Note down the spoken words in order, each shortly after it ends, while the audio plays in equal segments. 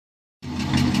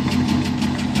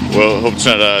Well, hope it's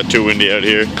not too windy out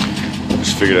here.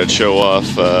 Just figured I'd show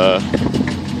off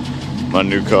my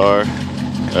new car.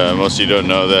 Most of you don't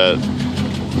know that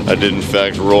I did in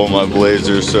fact roll my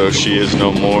Blazer, so she is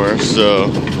no more. So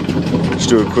just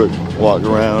do a quick walk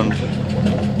around.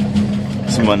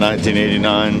 This is my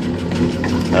 1989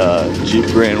 Jeep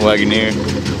Grand Wagoneer.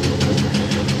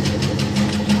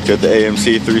 Got the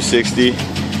AMC 360.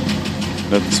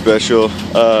 Nothing special.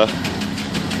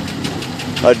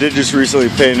 I did just recently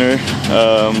paint her.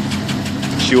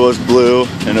 She was blue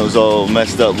and it was all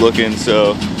messed up looking,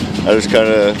 so I just kind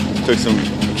of took some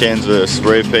cans of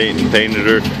spray paint and painted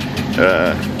her.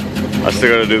 I still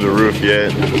gotta do the roof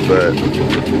yet, but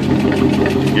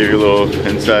give you a little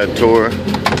inside tour.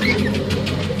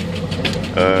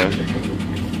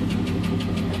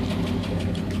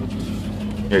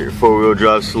 Got your 4-wheel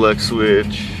drive select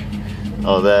switch,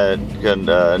 all that. Got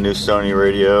a new Sony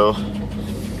radio,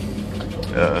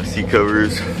 seat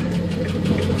covers,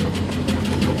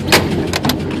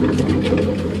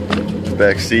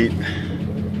 back seat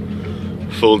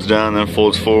folds down, then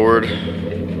folds forward.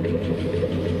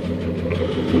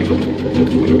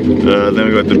 Then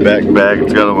we got the back bag.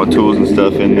 It's got all my tools and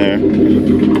stuff in there.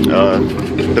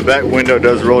 The back window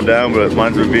does roll down, but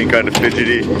mine's been being kind of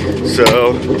fidgety,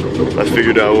 so I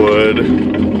figured I would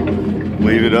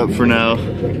leave it up for now.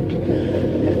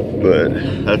 But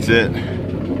that's it.